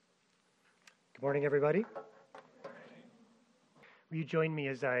Good morning, everybody. Will you join me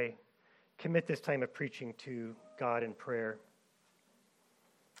as I commit this time of preaching to God in prayer?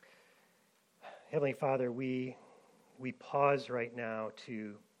 Heavenly Father, we pause right now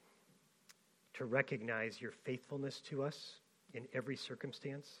to recognize your faithfulness to us in every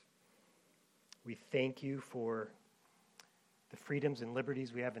circumstance. We thank you for the freedoms and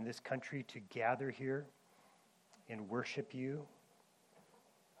liberties we have in this country to gather here and worship you,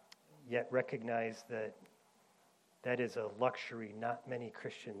 yet recognize that is a luxury not many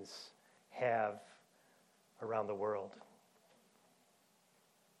Christians have around the world.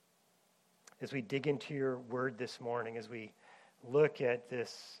 As we dig into your word this morning, as we look at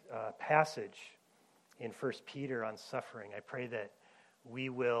this passage in 1 Peter on suffering, I pray that we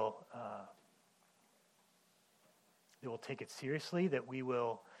will take it seriously, that we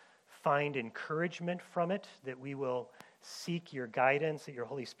will find encouragement from it, that we will seek your guidance, that your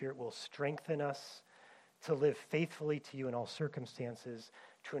Holy Spirit will strengthen us to live faithfully to you in all circumstances,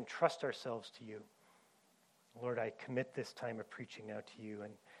 to entrust ourselves to you. Lord, I commit this time of preaching now to you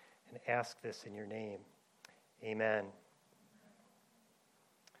and ask this in your name. Amen.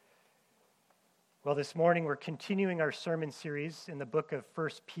 Well, this morning we're continuing our sermon series in the book of 1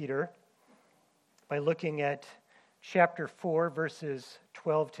 Peter by looking at chapter 4, verses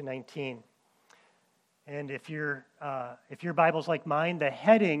 12 to 19. And if your Bible's like mine, the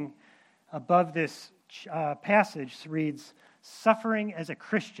heading above this passage reads, Suffering as a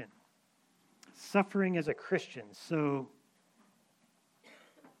Christian. Suffering as a Christian. So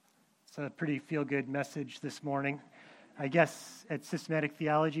it's a pretty feel-good message this morning. I guess at Systematic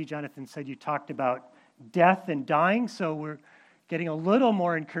Theology, Jonathan said you talked about death and dying, so we're getting a little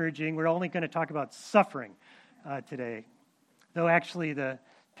more encouraging. We're only going to talk about suffering today, though actually the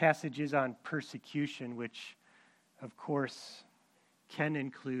passage is on persecution, which, of course, can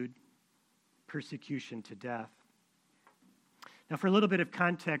include persecution to death. Now, for a little bit of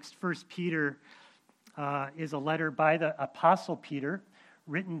context, 1 Peter is a letter by the Apostle Peter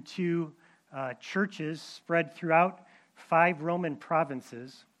written to churches spread throughout 5 Roman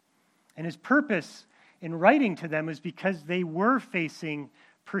provinces. And his purpose in writing to them was because they were facing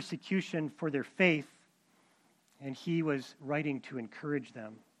persecution for their faith, and he was writing to encourage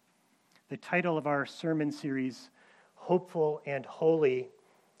them. The title of our sermon series, Hopeful and Holy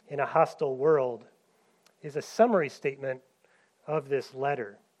in a Hostile World, is a summary statement of this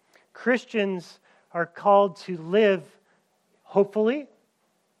letter. Christians are called to live hopefully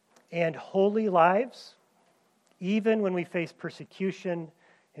and holy lives, even when we face persecution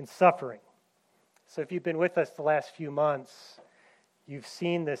and suffering. So if you've been with us the last few months, you've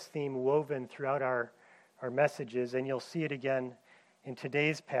seen this theme woven throughout our messages, and you'll see it again in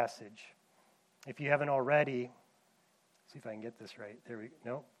today's passage. If you haven't already, see if I can get this right.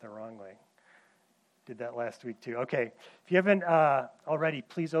 Nope, the wrong way. Did that last week too. Okay, if you haven't already,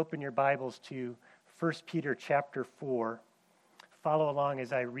 please open your Bibles to 1 Peter chapter 4. Follow along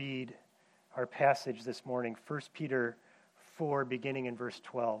as I read our passage this morning, 1 Peter 4, beginning in verse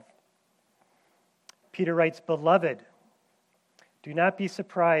 12. Peter writes, Beloved, do not be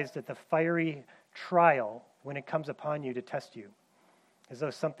surprised at the fiery trial when it comes upon you to test you, as though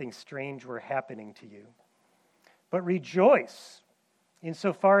something strange were happening to you. But rejoice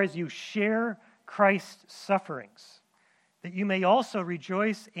insofar as you share Christ's sufferings, that you may also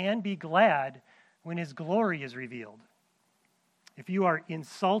rejoice and be glad when his glory is revealed. If you are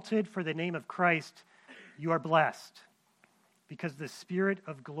insulted for the name of Christ, you are blessed, because the Spirit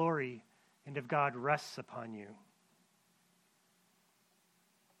of glory and of God rests upon you.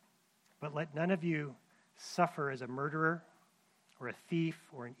 But let none of you suffer as a murderer, or a thief,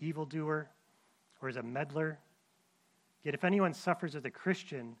 or an evildoer, or as a meddler. Yet if anyone suffers as a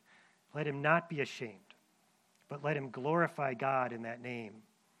Christian, let him not be ashamed, but let him glorify God in that name.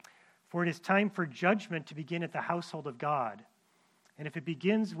 For it is time for judgment to begin at the household of God. And if it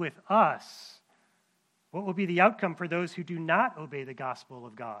begins with us, what will be the outcome for those who do not obey the gospel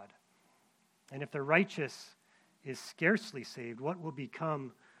of God? And if the righteous is scarcely saved, what will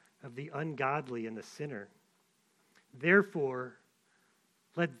become of the ungodly and the sinner? Therefore,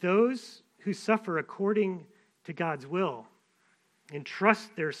 let those who suffer according to God's will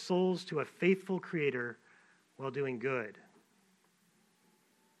entrust their souls to a faithful Creator while doing good.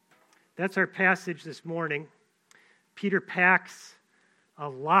 That's our passage this morning. Peter packs a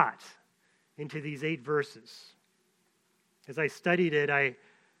lot into these 8 verses. As I studied it,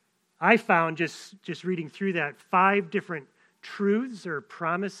 I found just reading through that 5 different truths or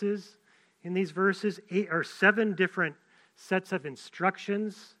promises in these verses, 7 different sets of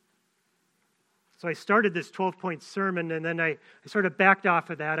instructions. So I started this 12-point sermon, and then I sort of backed off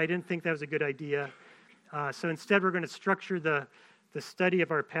of that. I didn't think that was a good idea. So instead, we're going to structure the study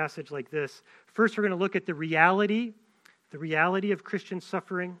of our passage like this. First, we're going to look at the reality of Christian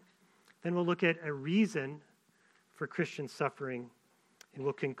suffering. Then we'll look at a reason for Christian suffering. And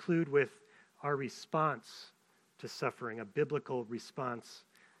we'll conclude with our response to suffering, a biblical response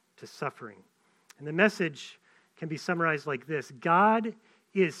to suffering. And the message can be summarized like this: God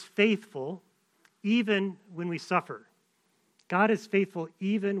is faithful even when we suffer. God is faithful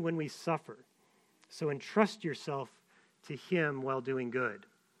even when we suffer. So entrust yourself to Him while doing good.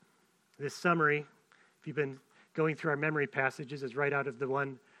 This summary, if you've been going through our memory passages, is right out of the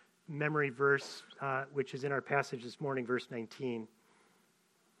one memory verse, which is in our passage this morning, verse 19.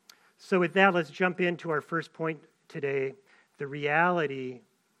 So with that, let's jump into our first point today, the reality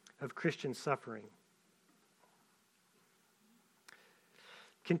of Christian suffering.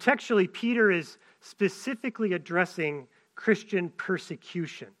 Contextually, Peter is specifically addressing Christian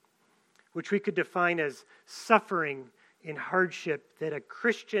persecution, which we could define as suffering and hardship that a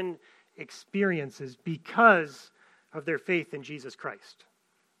Christian experiences because of their faith in Jesus Christ.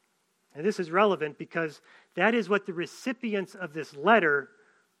 And this is relevant because that is what the recipients of this letter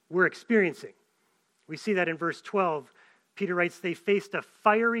were experiencing. We see that in verse 12. Peter writes, they faced a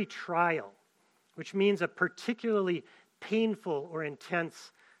fiery trial, which means a particularly painful or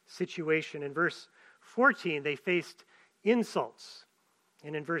intense situation. In verse 14, they faced insults.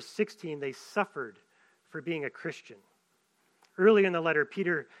 And in verse 16, they suffered for being a Christian. Early in the letter,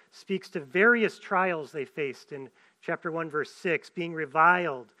 Peter speaks to various trials they faced in chapter 1, verse 6, being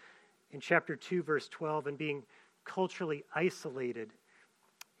reviled in chapter 2, verse 12, and being culturally isolated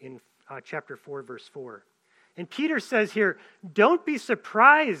in chapter 4, verse 4. And Peter says here, don't be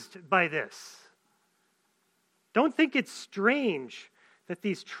surprised by this. Don't think it's strange that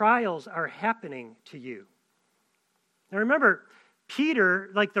these trials are happening to you. Now remember, Peter,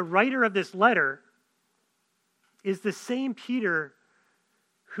 like the writer of this letter, is the same Peter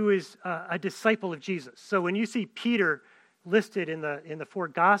who is a disciple of Jesus. So when you see Peter listed in the four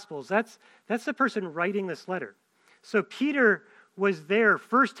Gospels, that's the person writing this letter. So Peter was there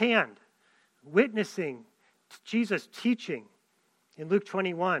firsthand, witnessing Jesus' teaching in Luke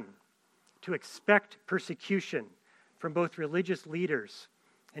 21 to expect persecution from both religious leaders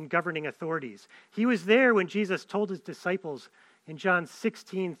and governing authorities. He was there when Jesus told his disciples in John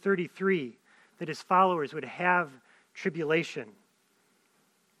 16:33 that his followers would have tribulation.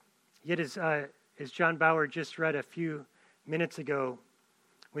 Yet as John Bauer just read a few minutes ago,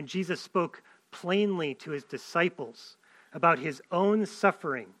 when Jesus spoke plainly to his disciples about his own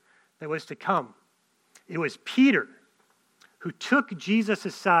suffering that was to come, it was Peter who took Jesus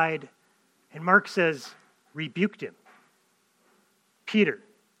aside, and Mark says, rebuked him. Peter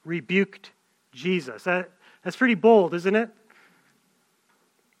rebuked Jesus. That's pretty bold, isn't it?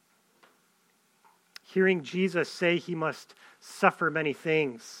 Hearing Jesus say he must suffer many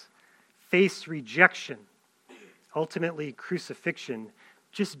things, face rejection, ultimately crucifixion,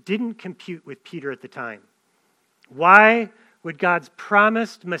 just didn't compute with Peter at the time. Why would God's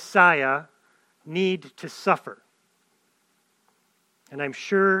promised Messiah need to suffer? And I'm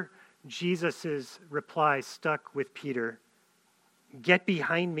sure Jesus' reply stuck with Peter. Get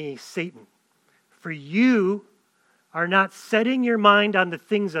behind me, Satan, for you are not setting your mind on the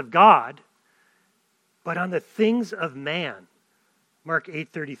things of God, but on the things of man. Mark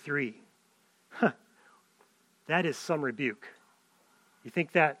 8:33. That is some rebuke. You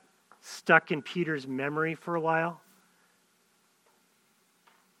think that stuck in Peter's memory for a while?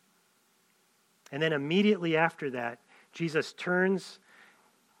 And then immediately after that, Jesus turns,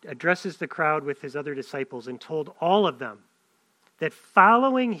 addresses the crowd with his other disciples, and told all of them that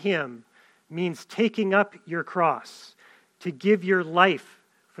following him means taking up your cross, to give your life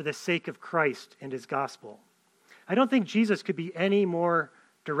for the sake of Christ and his gospel. I don't think Jesus could be any more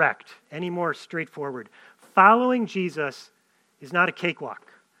direct, any more straightforward. Following Jesus is not a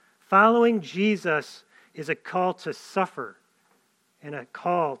cakewalk. Following Jesus is a call to suffer and a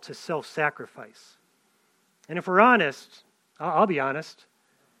call to self-sacrifice. And if we're honest, I'll be honest,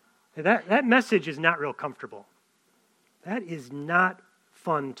 that message is not real comfortable. That is not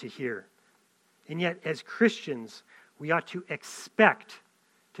fun to hear. And yet, as Christians, we ought to expect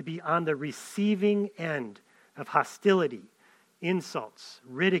to be on the receiving end of hostility, insults,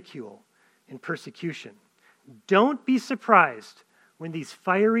 ridicule, and persecution. Don't be surprised when these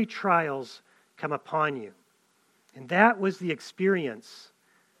fiery trials come upon you. And that was the experience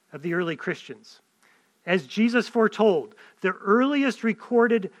of the early Christians. As Jesus foretold, the earliest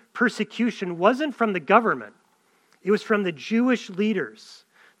recorded persecution wasn't from the government. It was from the Jewish leaders,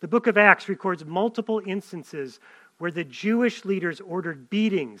 The book of Acts records multiple instances where the Jewish leaders ordered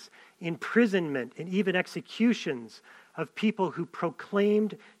beatings, imprisonment, and even executions of people who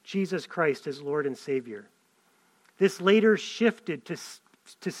proclaimed Jesus Christ as Lord and Savior. This later shifted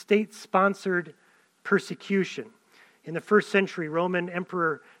to state-sponsored persecution. In the first century, Roman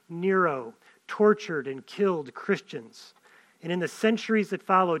Emperor Nero tortured and killed Christians. And in the centuries that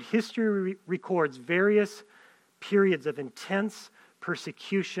followed, history records various periods of intense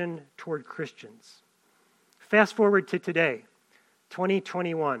persecution toward Christians. Fast forward to today,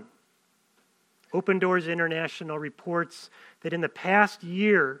 2021. Open Doors International reports that in the past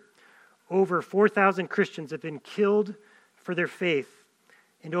year, over 4,000 Christians have been killed for their faith,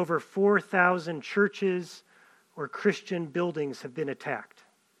 and over 4,000 churches or Christian buildings have been attacked.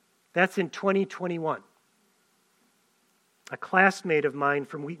 That's in 2021. A classmate of mine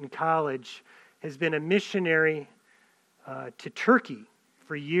from Wheaton College has been a missionary to Turkey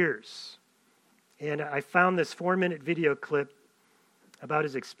for years. And I found this 4-minute video clip about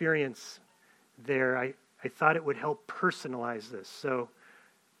his experience there. I thought it would help personalize this. So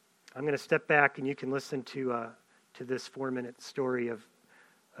I'm going to step back and you can listen to this 4-minute story of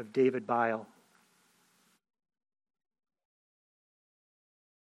David Bile.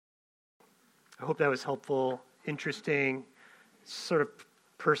 I hope that was helpful, interesting, sort of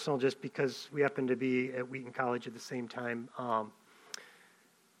personal just because we happen to be at Wheaton College at the same time.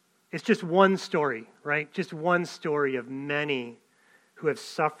 It's just one story, right? Just one story of many who have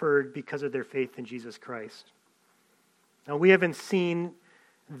suffered because of their faith in Jesus Christ. Now, we haven't seen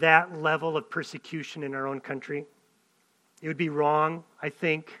that level of persecution in our own country. It would be wrong, I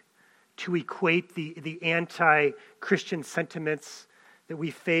think, to equate the anti-Christian sentiments that we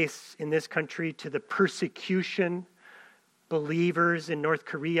face in this country to the persecution believers in North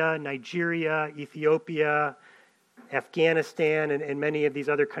Korea, Nigeria, Ethiopia, Afghanistan, and many of these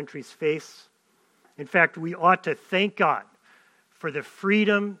other countries face. In fact, we ought to thank God for the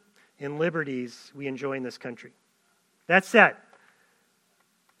freedom and liberties we enjoy in this country. That said,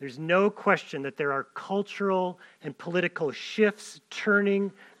 there's no question that there are cultural and political shifts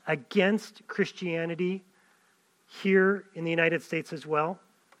turning against Christianity here in the United States as well.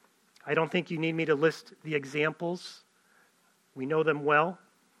 I don't think you need me to list the examples. We know them well.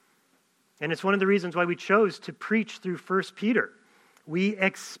 And it's one of the reasons why we chose to preach through 1 Peter. We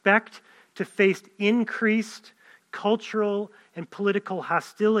expect to face increased cultural and political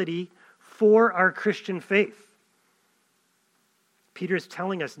hostility for our Christian faith. Peter is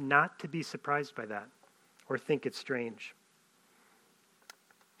telling us not to be surprised by that or think it's strange.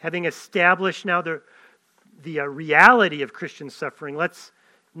 Having established now the reality of Christian suffering, let's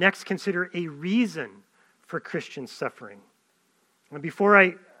next consider a reason for Christian suffering. And before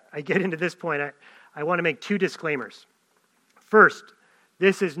I get into this point, I want to make 2 disclaimers. First,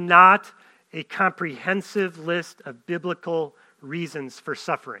 this is not a comprehensive list of biblical reasons for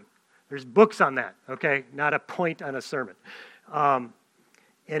suffering. There's books on that, okay? Not a point on a sermon. And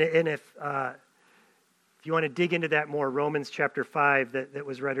if you want to dig into that more, Romans chapter 5 that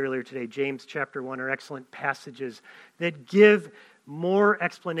was read earlier today, James chapter 1 are excellent passages that give more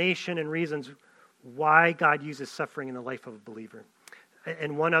explanation and reasons why God uses suffering in the life of a believer.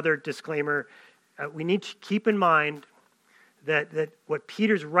 And one other disclaimer, we need to keep in mind that what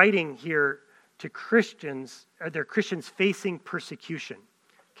Peter's writing here to Christians, they're Christians facing persecution.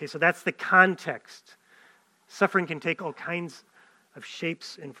 Okay, so that's the context. Suffering can take all kinds of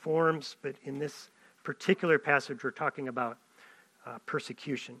shapes and forms, but in this particular passage, we're talking about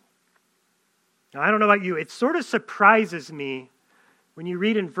persecution. Now, I don't know about you, it sort of surprises me when you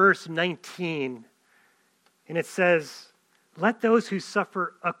read in verse 19, and it says, "Let those who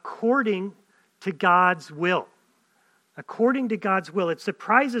suffer according to God's will." According to God's will. It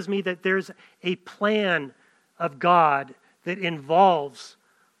surprises me that there's a plan of God that involves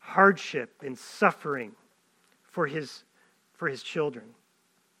hardship and suffering for his children.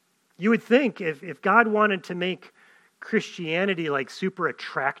 You would think if God wanted to make Christianity like super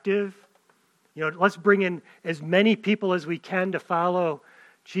attractive, let's bring in as many people as we can to follow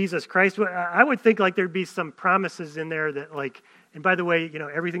Jesus Christ. I would think like there'd be some promises in there that and by the way,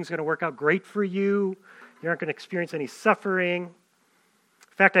 everything's going to work out great for you. You aren't going to experience any suffering.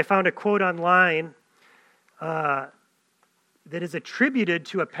 In fact, I found a quote online that is attributed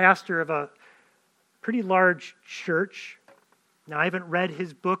to a pastor of a pretty large church. Now, I haven't read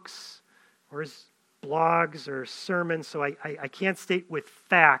his books or his blogs or sermons, so I can't state with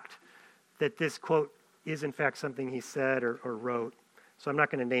fact that this quote is in fact something he said or wrote. So I'm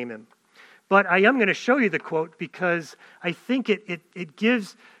not going to name him. But I am going to show you the quote because I think it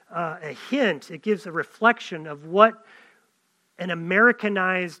gives a hint, it gives a reflection of what an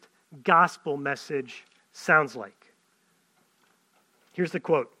Americanized gospel message sounds like. Here's the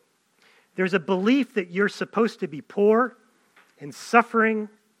quote. There's a belief that you're supposed to be poor and suffering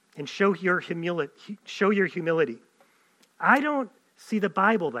and show your humility. I don't see the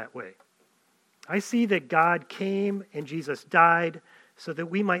Bible that way. I see that God came and Jesus died so that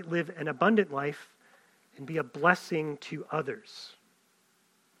we might live an abundant life and be a blessing to others.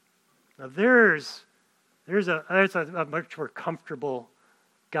 Now there's a much more comfortable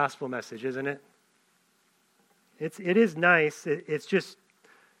gospel message, isn't it? It is nice. It's just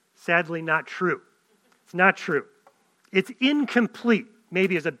sadly not true. It's not true. It's incomplete,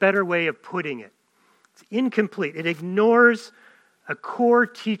 maybe is a better way of putting it. It's incomplete. It ignores a core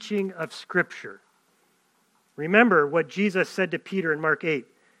teaching of Scripture. Remember what Jesus said to Peter in Mark 8.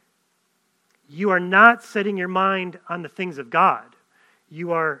 You are not setting your mind on the things of God.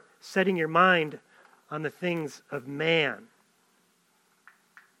 You are setting your mind on the things of man.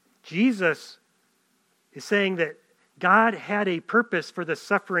 Jesus is saying that God had a purpose for the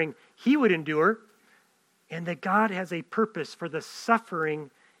suffering he would endure, and that God has a purpose for the suffering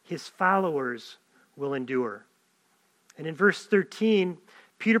his followers will endure. And in verse 13,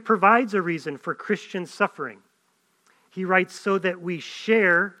 Peter provides a reason for Christian suffering. He writes, so that we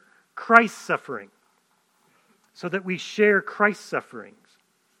share Christ's suffering. So that we share Christ's sufferings.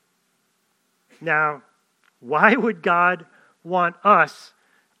 Now, why would God want us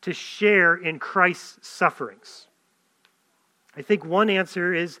to share in Christ's sufferings? I think one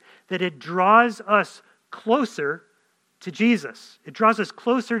answer is that it draws us closer to Jesus. It draws us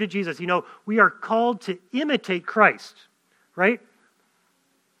closer to Jesus. You know, we are called to imitate Christ, right?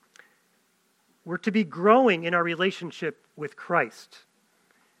 We're to be growing in our relationship with Christ.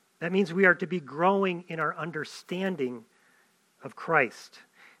 That means we are to be growing in our understanding of Christ.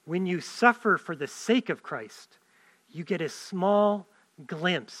 When you suffer for the sake of Christ, you get a small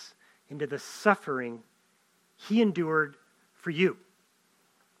glimpse into the suffering he endured for you.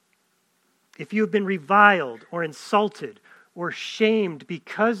 If you have been reviled or insulted or shamed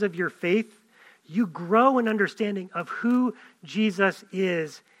because of your faith, you grow in understanding of who Jesus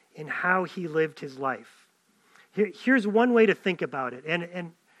is and how he lived his life. Here's one way to think about it, and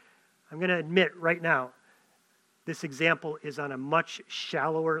I'm going to admit right now, this example is on a much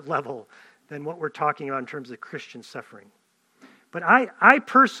shallower level than what we're talking about in terms of Christian suffering. But I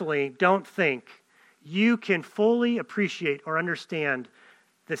personally don't think you can fully appreciate or understand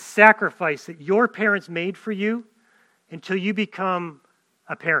the sacrifice that your parents made for you until you become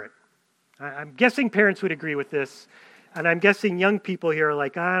a parent. I'm guessing parents would agree with this, and I'm guessing young people here are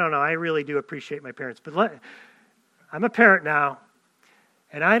like, I don't know, I really do appreciate my parents. But I'm a parent now,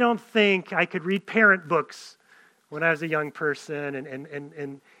 and I don't think I could read parent books when I was a young person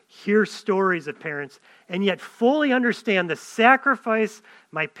and hear stories of parents and yet fully understand the sacrifice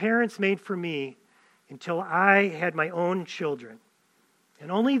my parents made for me until I had my own children.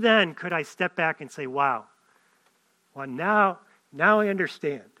 And only then could I step back and say, wow, well, now I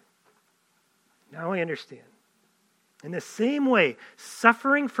understand. Now I understand. In the same way,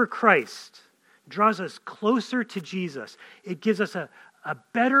 suffering for Christ draws us closer to Jesus. It gives us a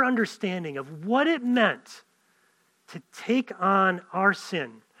better understanding of what it meant to take on our sin,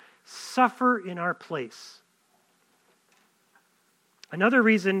 suffer in our place. Another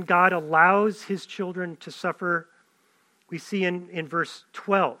reason God allows his children to suffer, we see in verse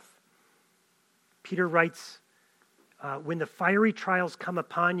 12. Peter writes, when the fiery trials come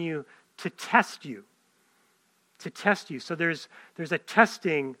upon you to test you. So there's a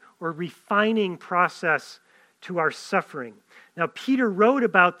testing or refining process to our suffering. Now, Peter wrote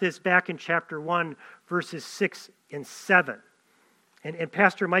about this back in chapter 1, verses 6 and 7. And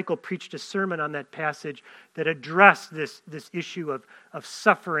Pastor Michael preached a sermon on that passage that addressed this issue of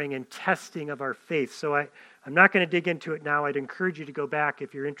suffering and testing of our faith. So I'm not going to dig into it now. I'd encourage you to go back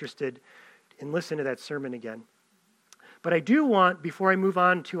if you're interested and listen to that sermon again. But I do want, before I move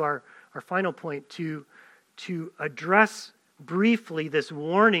on to our final point, to address briefly this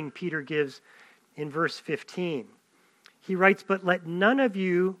warning Peter gives in verse 15. He writes, but let none of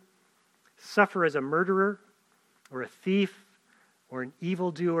you suffer as a murderer or a thief or an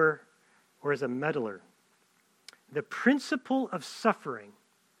evildoer or as a meddler. The principle of suffering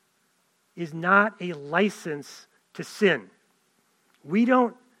is not a license to sin. We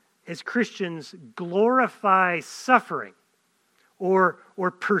don't, as Christians, glorify suffering or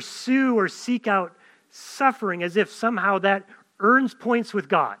pursue or seek out suffering as if somehow that earns points with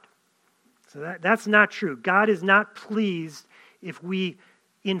God. So that's not true. God is not pleased if we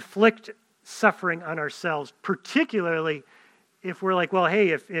inflict suffering on ourselves, particularly if we're like, well, hey,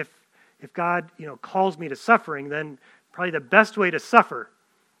 if God calls me to suffering, then probably the best way to suffer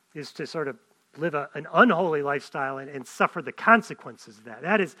is to sort of live an unholy lifestyle and suffer the consequences of that.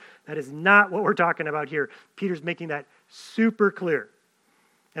 That is not what we're talking about here. Peter's making that super clear.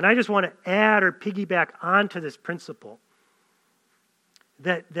 And I just want to add or piggyback onto this principle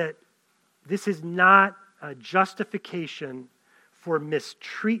that this is not a justification for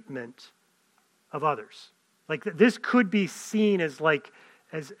mistreatment of others. Like this could be seen as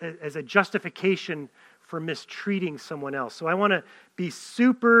a justification for mistreating someone else. So I want to be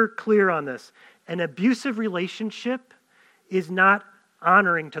super clear on this. An abusive relationship is not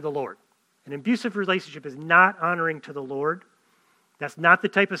honoring to the Lord. An abusive relationship is not honoring to the Lord. That's not the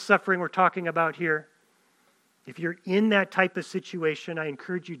type of suffering we're talking about here. If you're in that type of situation, I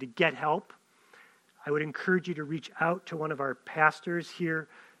encourage you to get help. I would encourage you to reach out to one of our pastors here,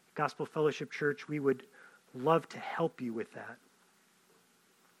 Gospel Fellowship Church. We would love to help you with that.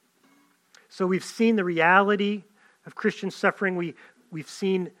 So we've seen the reality of Christian suffering. We've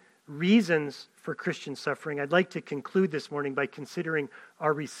seen reasons for Christian suffering. I'd like to conclude this morning by considering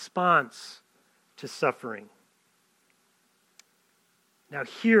our response to suffering. Now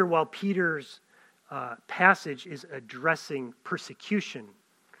here, while Peter's passage is addressing persecution,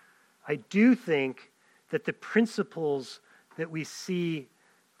 I do think that the principles that we see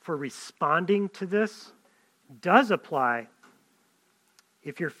for responding to this does apply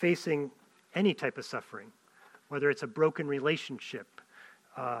if you're facing any type of suffering, whether it's a broken relationship,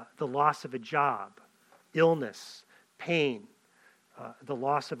 the loss of a job, illness, pain, the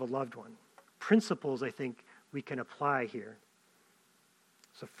loss of a loved one. Principles, I think, we can apply here.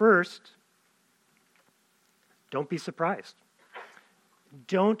 So first, don't be surprised.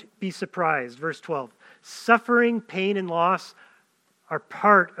 Don't be surprised. Verse 12. Suffering, pain, and loss are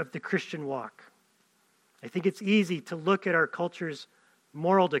part of the Christian walk. I think it's easy to look at our culture's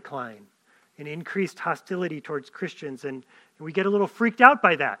moral decline and increased hostility towards Christians, and we get a little freaked out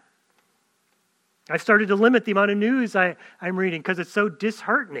by that. I've started to limit the amount of news I'm reading because it's so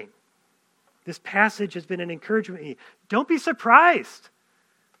disheartening. This passage has been an encouragement to me. Don't be surprised.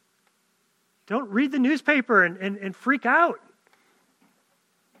 Don't read the newspaper and freak out.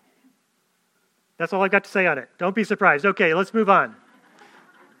 That's all I got to say on it. Don't be surprised. Okay, let's move on.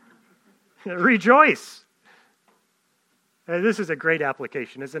 Rejoice. This is a great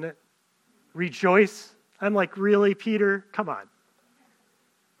application, isn't it? Rejoice. I'm like, really, Peter? Come on.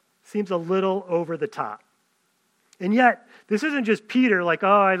 Seems a little over the top. And yet, this isn't just Peter like,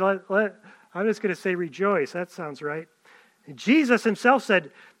 I'm just going to say rejoice. That sounds right. And Jesus himself said,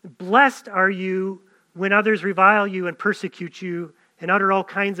 blessed are you when others revile you and persecute you and utter all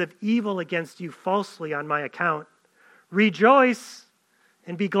kinds of evil against you falsely on my account. Rejoice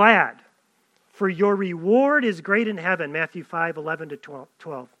and be glad, for your reward is great in heaven. Matthew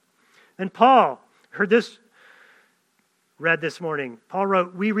 5:11-12. And Paul read this morning. Paul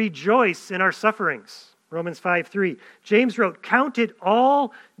wrote, we rejoice in our sufferings. Romans 5:3. James wrote, count it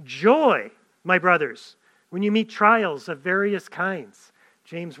all joy, my brothers, when you meet trials of various kinds.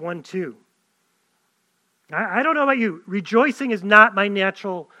 James 1:2. I don't know about you. Rejoicing is not my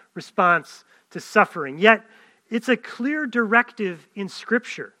natural response to suffering. Yet, it's a clear directive in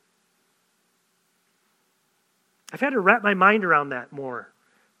Scripture. I've had to wrap my mind around that more,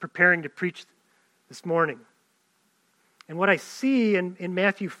 preparing to preach this morning. And what I see in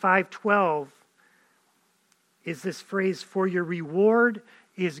Matthew 5:12 is this phrase, for your reward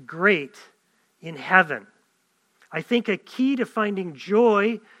is great in heaven. I think a key to finding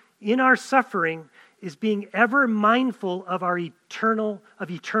joy in our suffering is being ever mindful of eternal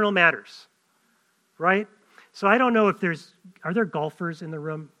matters, right? So I don't know if are there golfers in the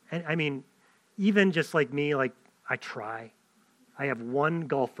room? I mean, even just like me, like I try. I have one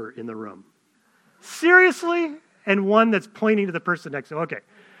golfer in the room. Seriously? And one that's pointing to the person next to him. Okay.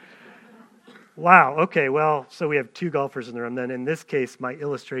 Wow, okay, well, so we have two golfers in the room. Then in this case, my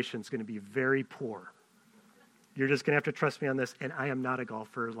illustration is going to be very poor. You're just going to have to trust me on this. And I am not a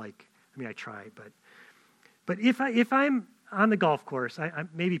golfer. I try, but if I'm on the golf course,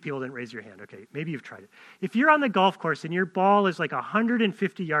 maybe people didn't raise your hand. Okay, maybe you've tried it. If you're on the golf course and your ball is like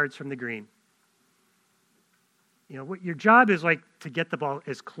 150 yards from the green, you know what your job is like to get the ball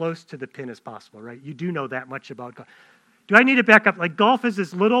as close to the pin as possible, right? You do know that much about golf. Do I need to back up? Like golf is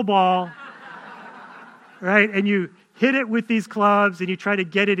this little ball, right? And you hit it with these clubs and you try to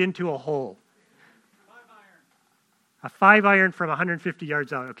get it into a hole. A 5-iron from 150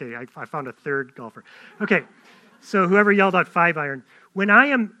 yards out. Okay, I found a third golfer. Okay, so whoever yelled out 5-iron. When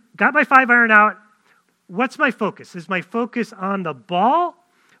got my 5-iron out, what's my focus? Is my focus on the ball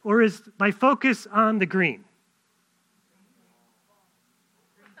or is my focus on the green?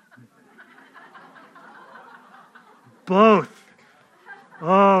 both.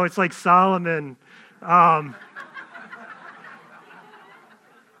 Oh, it's like Solomon. So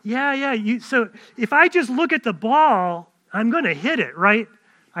if I just look at the ball, I'm going to hit it, right?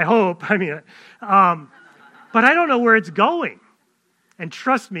 I hope. But I don't know where it's going. And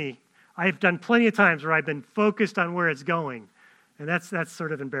trust me, I've done plenty of times where I've been focused on where it's going. And that's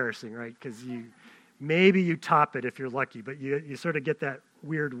sort of embarrassing, right? Because maybe you top it if you're lucky, but you sort of get that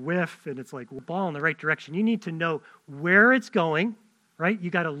weird whiff, and it's like, well, ball in the right direction. You need to know where it's going, right?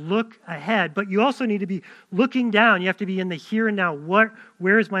 You got to look ahead, but you also need to be looking down. You have to be in the here and now.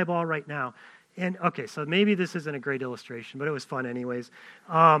 Where is my ball right now? And okay, so maybe this isn't a great illustration, but it was fun anyways.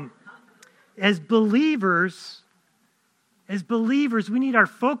 As believers, we need our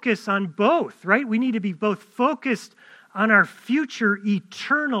focus on both, right? We need to be both focused on our future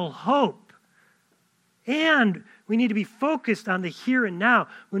eternal hope, and we need to be focused on the here and now.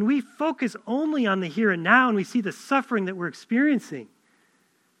 When we focus only on the here and now and we see the suffering that we're experiencing,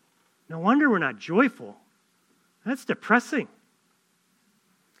 no wonder we're not joyful. That's depressing.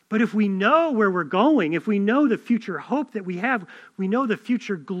 But if we know where we're going, if we know the future hope that we have, we know the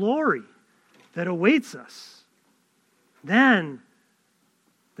future glory that awaits us, then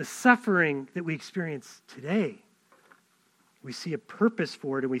the suffering that we experience today, we see a purpose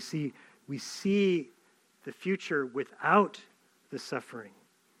for it, and we see the future without the suffering.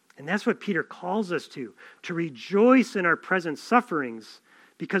 And that's what Peter calls us to rejoice in our present sufferings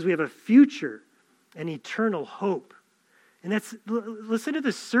because we have a future and eternal hope. And listen to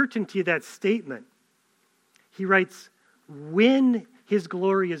the certainty of that statement. He writes, when his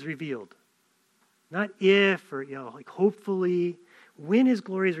glory is revealed. Not if or, like hopefully. When his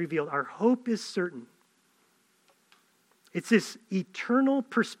glory is revealed, our hope is certain. It's this eternal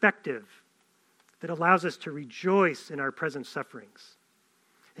perspective that allows us to rejoice in our present sufferings.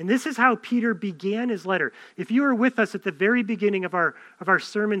 And this is how Peter began his letter. If you were with us at the very beginning of our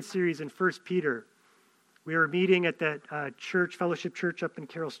sermon series in 1 Peter, we were meeting at that church, Fellowship Church up in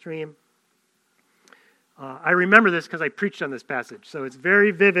Carroll Stream. I remember this because I preached on this passage, so it's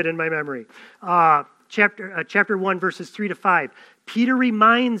very vivid in my memory. Chapter 1, verses 3 to 5. Peter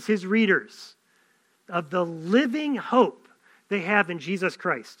reminds his readers of the living hope they have in Jesus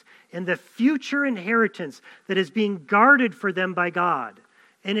Christ and the future inheritance that is being guarded for them by God.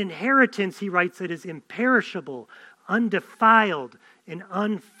 An inheritance, he writes, that is imperishable, undefiled, and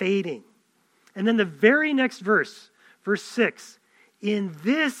unfading. And then the very next verse, verse 6, in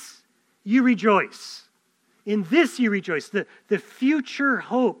this you rejoice. In this you rejoice, the future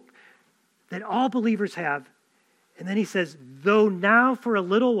hope that all believers have. And then he says, though now for a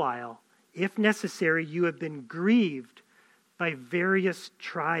little while, if necessary, you have been grieved by various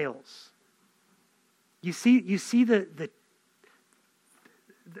trials. You see the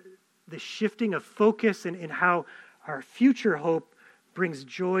shifting of focus and how our future hope brings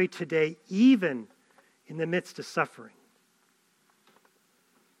joy today, even in the midst of suffering.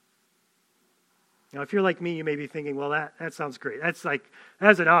 Now, if you're like me, you may be thinking, well, that sounds great. That's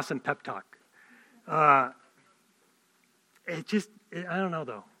an awesome pep talk. I don't know,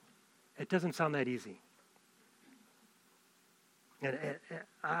 though. It doesn't sound that easy. And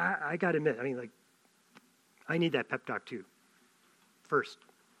I got to admit, I need that pep talk too, first.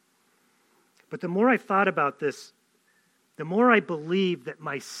 But the more I thought about this, the more I believe that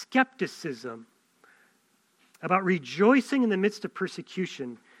my skepticism about rejoicing in the midst of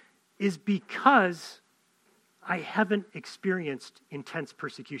persecution is because I haven't experienced intense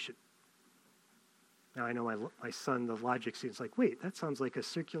persecution. Now, I know my son, the logic student's like, wait, that sounds like a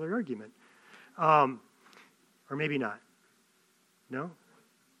circular argument. Or maybe not. No?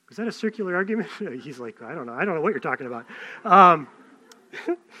 Is that a circular argument? He's like, I don't know what you're talking about.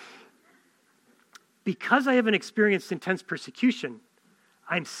 Because I haven't experienced intense persecution,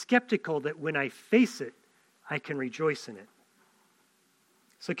 I'm skeptical that when I face it, I can rejoice in it.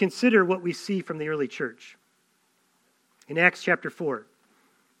 So consider what we see from the early church. In Acts chapter 4,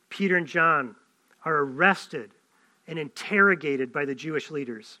 Peter and John are arrested and interrogated by the Jewish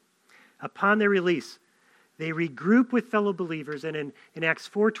leaders. Upon their release, they regroup with fellow believers, and in Acts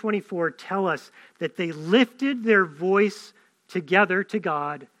 4:24 tell us that they lifted their voice together to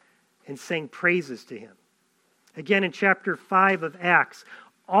God and sang praises to him. Again, in chapter 5 of Acts,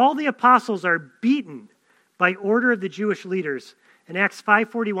 all the apostles are beaten by order of the Jewish leaders. And Acts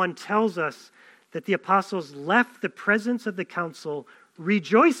 5:41 tells us that the apostles left the presence of the council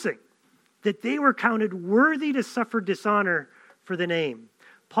rejoicing that they were counted worthy to suffer dishonor for the name.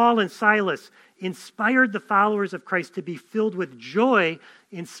 Paul and Silas inspired the followers of Christ to be filled with joy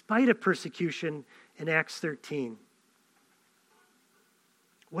in spite of persecution in Acts 13.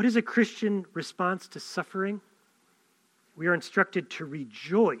 What is a Christian response to suffering? We are instructed to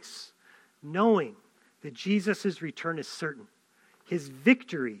rejoice, knowing that Jesus' return is certain. His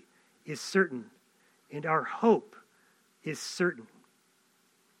victory is certain, and our hope is certain.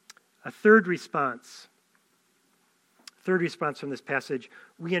 A third response from this passage,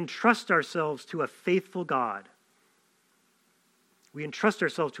 we entrust ourselves to a faithful God. We entrust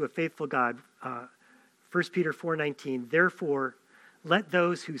ourselves to a faithful God. 1 Peter 4:19, therefore, let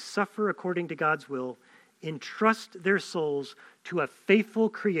those who suffer according to God's will entrust their souls to a faithful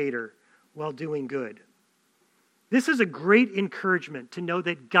Creator while doing good. This is a great encouragement to know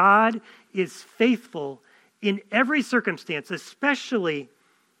that God is faithful in every circumstance, especially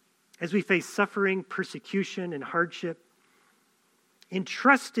as we face suffering, persecution, and hardship.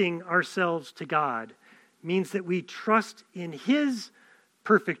 Entrusting ourselves to God means that we trust in His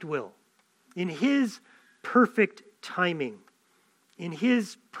perfect will, in His perfect timing, in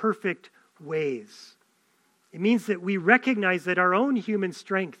His perfect ways. It means that we recognize that our own human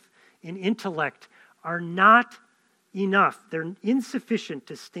strength and intellect are not enough. They're insufficient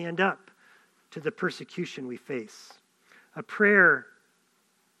to stand up to the persecution we face. A prayer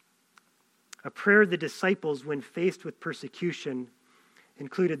the disciples, when faced with persecution,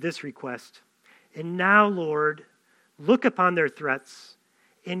 included this request: and now, Lord, look upon their threats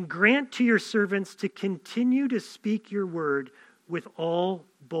and grant to your servants to continue to speak your word with all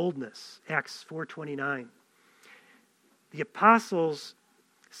boldness. Acts 4:29. The apostles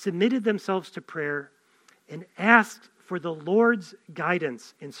submitted themselves to prayer and asked for the Lord's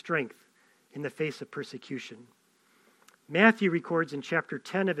guidance and strength in the face of persecution. Matthew records in chapter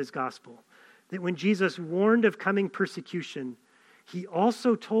 10 of his gospel that when Jesus warned of coming persecution, he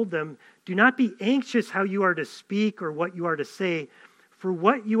also told them, do not be anxious how you are to speak or what you are to say, for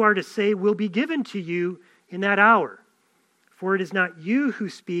what you are to say will be given to you in that hour. For it is not you who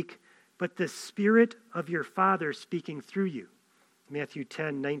speak, but the Spirit of your Father speaking through you. Matthew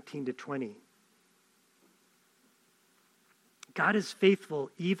 10:19-20. God is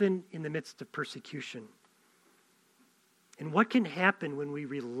faithful even in the midst of persecution. And what can happen when we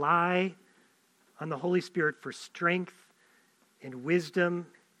rely on the Holy Spirit for strength and wisdom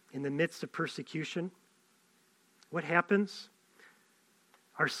in the midst of persecution? What happens?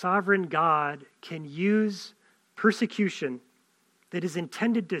 Our sovereign God can use persecution that is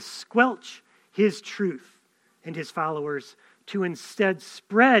intended to squelch His truth and His followers to instead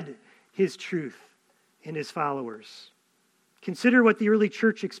spread His truth and His followers. Consider what the early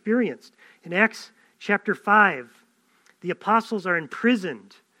church experienced. In Acts chapter 5, the apostles are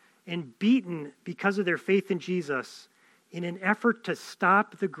imprisoned and beaten because of their faith in Jesus in an effort to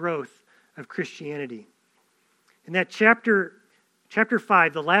stop the growth of Christianity. In that chapter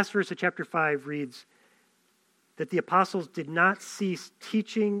 5, the last verse of chapter 5 reads that the apostles did not cease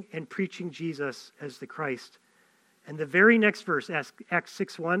teaching and preaching Jesus as the Christ. And the very next verse, Acts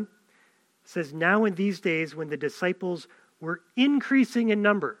 6:1, says, now in these days when the disciples were increasing in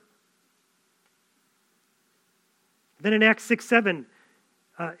number. Then in Acts 6:7,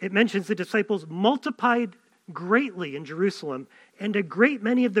 it mentions the disciples multiplied greatly in Jerusalem, and a great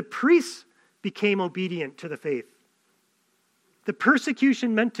many of the priests became obedient to the faith. The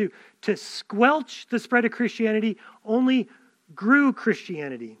persecution meant to squelch the spread of Christianity only grew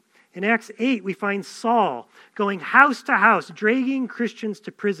Christianity. In Acts 8, we find Saul going house to house, dragging Christians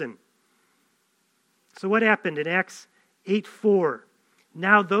to prison. So what happened in Acts 8:4?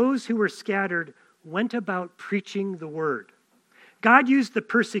 Now those who were scattered went about preaching the word. God used the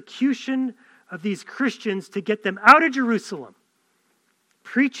persecution of these Christians to get them out of Jerusalem,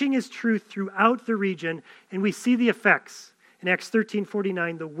 preaching His truth throughout the region, and we see the effects. In Acts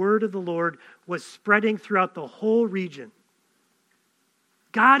 13:49, the word of the Lord was spreading throughout the whole region.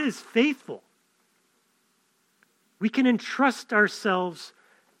 God is faithful. We can entrust ourselves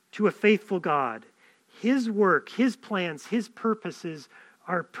to a faithful God. His work, His plans, His purposes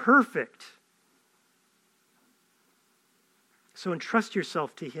are perfect. So entrust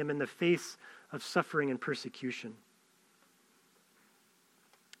yourself to Him in the face of suffering and persecution.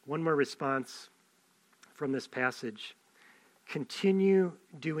 One more response from this passage. Continue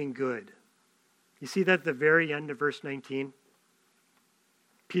doing good. You see that at the very end of verse 19?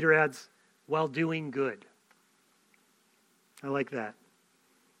 Peter adds, while doing good. I like that.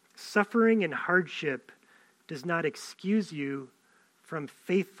 Suffering and hardship does not excuse you from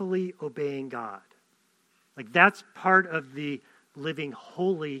faithfully obeying God. Like that's part of the living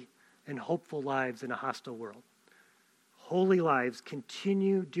holy and hopeful lives in a hostile world. Holy lives,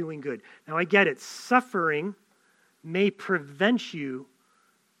 continue doing good. Now I get it. Suffering may prevent you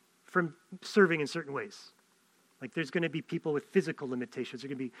from serving in certain ways. Like there's going to be people with physical limitations.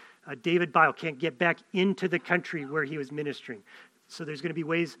 There's going to be David Bile can't get back into the country where he was ministering. So there's going to be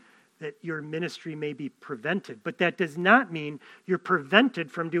ways that your ministry may be prevented. But that does not mean you're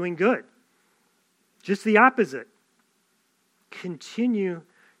prevented from doing good. Just the opposite. Continue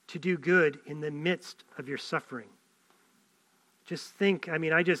to do good in the midst of your suffering. Just think,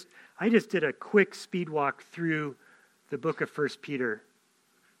 I just did a quick speed walk through the book of 1 Peter.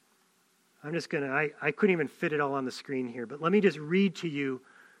 I couldn't even fit it all on the screen here, but let me just read to you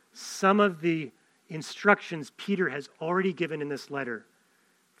some of the instructions Peter has already given in this letter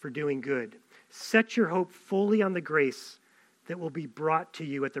for doing good. Set your hope fully on the grace that will be brought to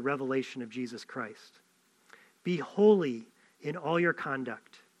you at the revelation of Jesus Christ. Be holy in all your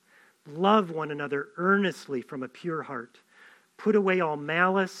conduct. Love one another earnestly from a pure heart. Put away all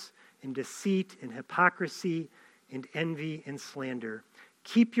malice and deceit and hypocrisy and envy and slander.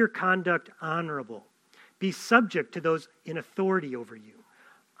 Keep your conduct honorable. Be subject to those in authority over you.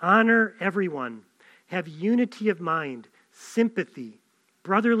 Honor everyone. Have unity of mind, sympathy,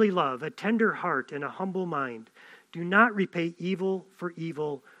 brotherly love, a tender heart, and a humble mind. Do not repay evil for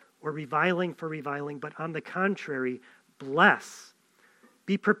evil or reviling for reviling, but on the contrary, bless.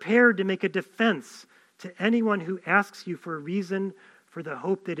 Be prepared to make a defense to anyone who asks you for a reason for the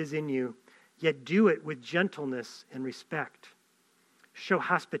hope that is in you, yet do it with gentleness and respect. Show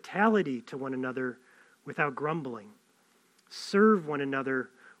hospitality to one another without grumbling. Serve one another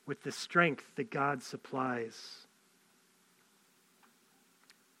with the strength that God supplies.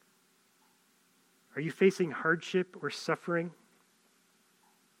 Are you facing hardship or suffering?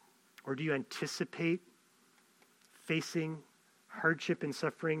 Or do you anticipate facing hardship and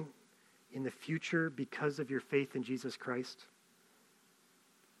suffering in the future because of your faith in Jesus Christ?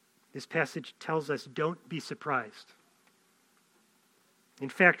 This passage tells us, don't be surprised. In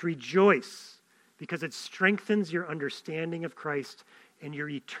fact, rejoice, because it strengthens your understanding of Christ and your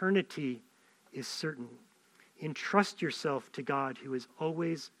eternity is certain. Entrust yourself to God, who is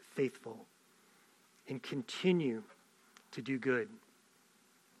always faithful, and continue to do good.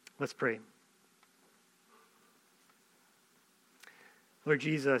 Let's pray. Lord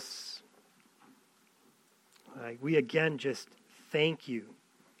Jesus, we again just thank you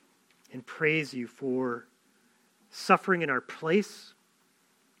and praise you for suffering in our place,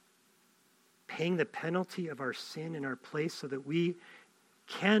 paying the penalty of our sin in our place so that we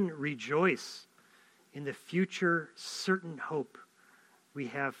can rejoice in the future certain hope we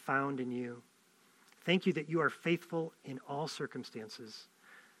have found in you. Thank you that you are faithful in all circumstances,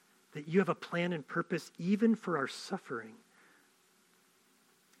 that you have a plan and purpose even for our suffering.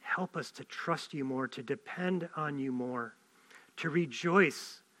 Help us to trust you more, to depend on you more, to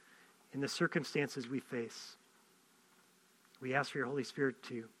rejoice in the circumstances we face. We ask for your Holy Spirit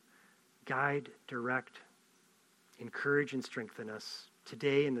to guide, direct, encourage, and strengthen us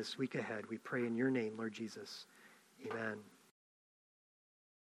today and this week ahead. We pray in your name, Lord Jesus. Amen.